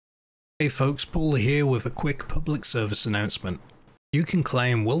Hey folks, Paul here with a quick public service announcement. You can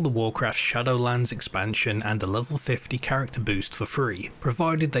claim World of Warcraft's Shadowlands expansion and a level 50 character boost for free,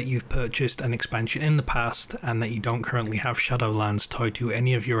 provided that you've purchased an expansion in the past and that you don't currently have Shadowlands tied to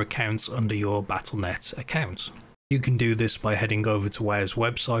any of your accounts under your Battle.net account. You can do this by heading over to WoW's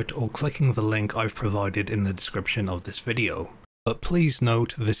website or clicking the link I've provided in the description of this video. But please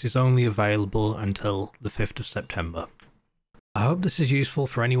note this is only available until the 5th of September. I hope this is useful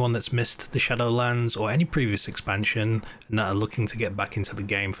for anyone that's missed the Shadowlands or any previous expansion and that are looking to get back into the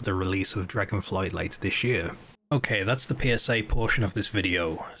game for the release of Dragonflight later this year. Okay, that's the PSA portion of this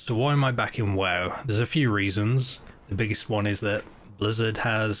video. So why am I back in WoW? There's a few reasons. The biggest one is that Blizzard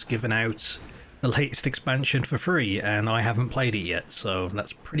has given out the latest expansion for free and I haven't played it yet, so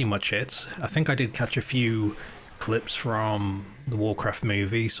that's pretty much it. I think I did catch a few clips from the Warcraft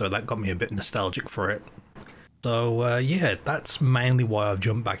movie, so that got me a bit nostalgic for it. So yeah, that's mainly why I've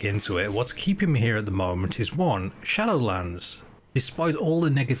jumped back into it. What's keeping me here at the moment is one, Shadowlands. Despite all the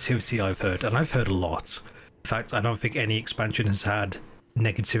negativity I've heard, and I've heard a lot. In fact, I don't think any expansion has had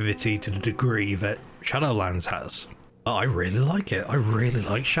negativity to the degree that Shadowlands has. But I really like it. I really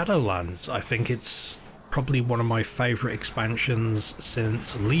like Shadowlands. I think it's probably one of my favourite expansions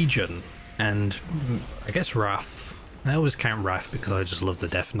since Legion, and I guess Wrath. I always count Wrath because I just love the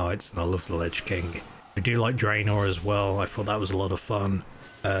Death Knights and I love the Lich King. I do like Draenor as well. I thought that was a lot of fun.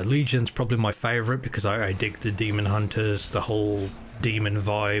 Legion's probably my favourite because I dig the Demon Hunters, the whole demon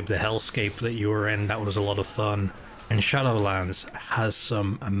vibe, the hellscape that you were in, that was a lot of fun. And Shadowlands has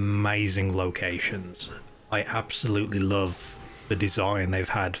some amazing locations. I absolutely love the design they've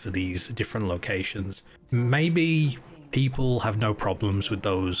had for these different locations. Maybe people have no problems with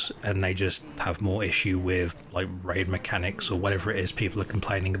those and they just have more issue with like raid mechanics or whatever it is people are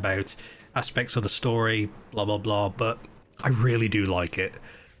complaining about. Aspects of the story, blah blah blah, but I really do like it.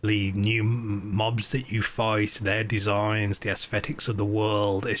 The new mobs that you fight, their designs, the aesthetics of the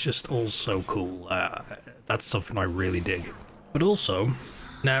world, it's just all so cool. That's something I really dig. But also,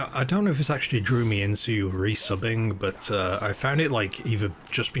 now I don't know if this actually drew me into resubbing, but I found it like either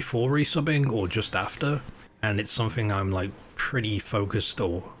just before resubbing or just after, and it's something I'm like pretty focused,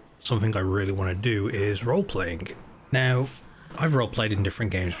 or something I really want to do is role-playing. Now, I've role-played in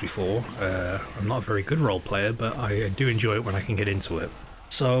different games before. I'm not a very good role player, but I do enjoy it when I can get into it.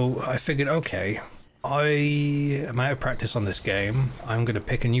 So I figured, okay, I am out of practice on this game. I'm going to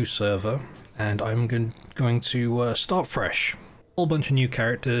pick a new server, and I'm going to start fresh. Whole bunch of new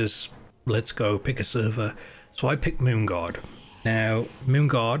characters, let's go, pick a server. So I picked Moonguard. Now,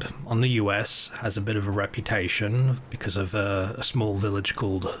 Moonguard on the US has a bit of a reputation because of a small village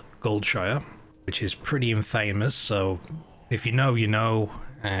called Goldshire, which is pretty infamous, so if you know, you know,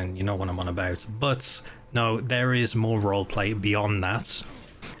 and you know what I'm on about. But no, there is more roleplay beyond that,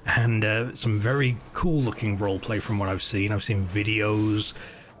 and some very cool looking roleplay from what I've seen. I've seen videos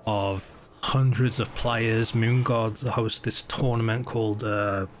of hundreds of players. Moonguard hosts this tournament called,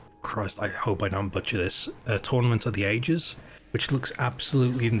 Christ, I hope I don't butcher this, Tournament of the Ages, which looks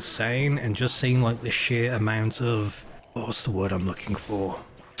absolutely insane, and just seeing like the sheer amount of, what's the word I'm looking for?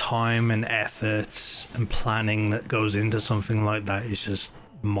 Time and effort and planning that goes into something like that is just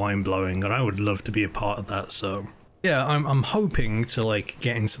mind-blowing, and I would love to be a part of that. So yeah, I'm hoping to like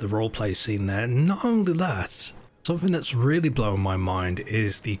get into the roleplay scene there. Not only that, something that's really blown my mind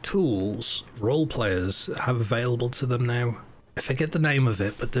is the tools role players have available to them now. I forget the name of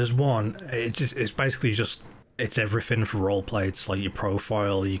it, but there's one. It's basically just, it's everything for roleplay. It's like your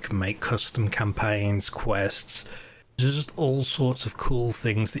profile, you can make custom campaigns, quests. There's just all sorts of cool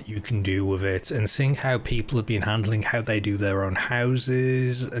things that you can do with it, and seeing how people have been handling how they do their own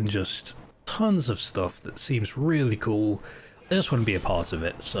houses and just tons of stuff that seems really cool. I just want to be a part of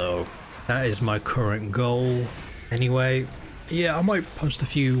it, so that is my current goal. Anyway, yeah, I might post a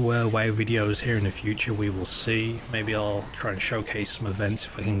few WoW videos here in the future, we will see. Maybe I'll try and showcase some events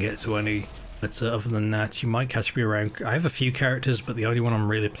if I can get to any. But other than that, you might catch me around. I have a few characters, but the only one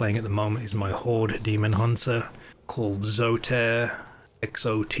I'm really playing at the moment is my Horde Demon Hunter, called Xotere,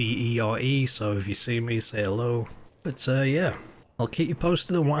 Xotere, so if you see me, say hello. But yeah, I'll keep you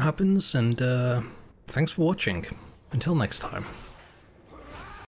posted on what happens, and thanks for watching. Until next time.